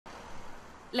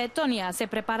Letonia se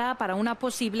prepara para una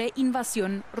posible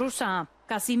invasión rusa.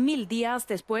 Casi 1000 días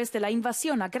después de la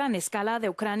invasión a gran escala de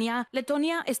Ucrania,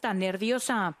 Letonia está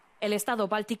nerviosa. El estado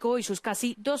báltico y sus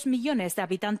casi 2 millones de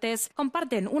habitantes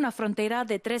comparten una frontera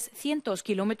de 300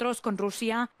 kilómetros con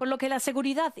Rusia, por lo que la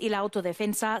seguridad y la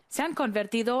autodefensa se han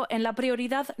convertido en la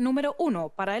prioridad número 1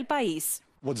 para el país.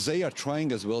 What they are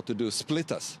trying as well to do is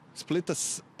split us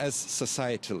as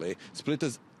societally, split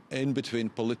us in between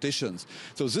politicians.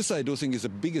 So this I do think is the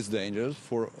biggest danger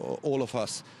for all of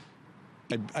us.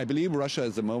 I believe Russia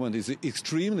at the moment is an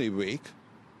extremely weak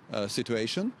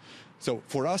situation. So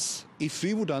for us, if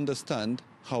we would understand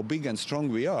how big and strong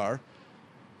we are,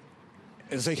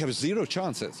 they have zero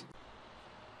chances.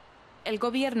 El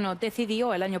gobierno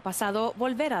decidió el año pasado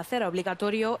volver a hacer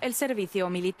obligatorio el servicio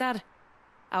militar.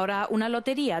 Ahora una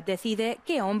lotería decide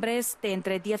qué hombres de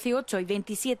entre 18 y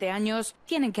 27 años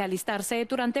tienen que alistarse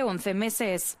durante 11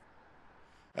 meses.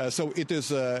 So it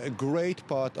is a great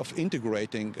part of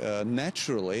integrating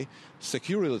naturally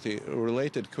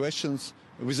security-related questions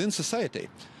within society.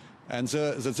 And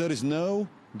that there is no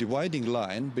dividing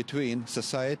line between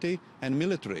society and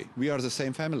military. We are the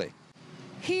same family.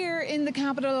 Here in the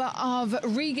capital of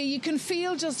Riga, you can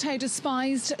feel just how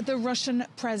despised the Russian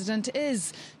president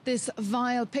is. This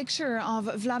vile picture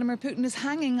of Vladimir Putin is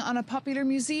hanging on a popular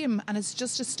museum, and it's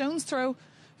just a stone's throw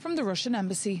from the Russian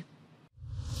embassy.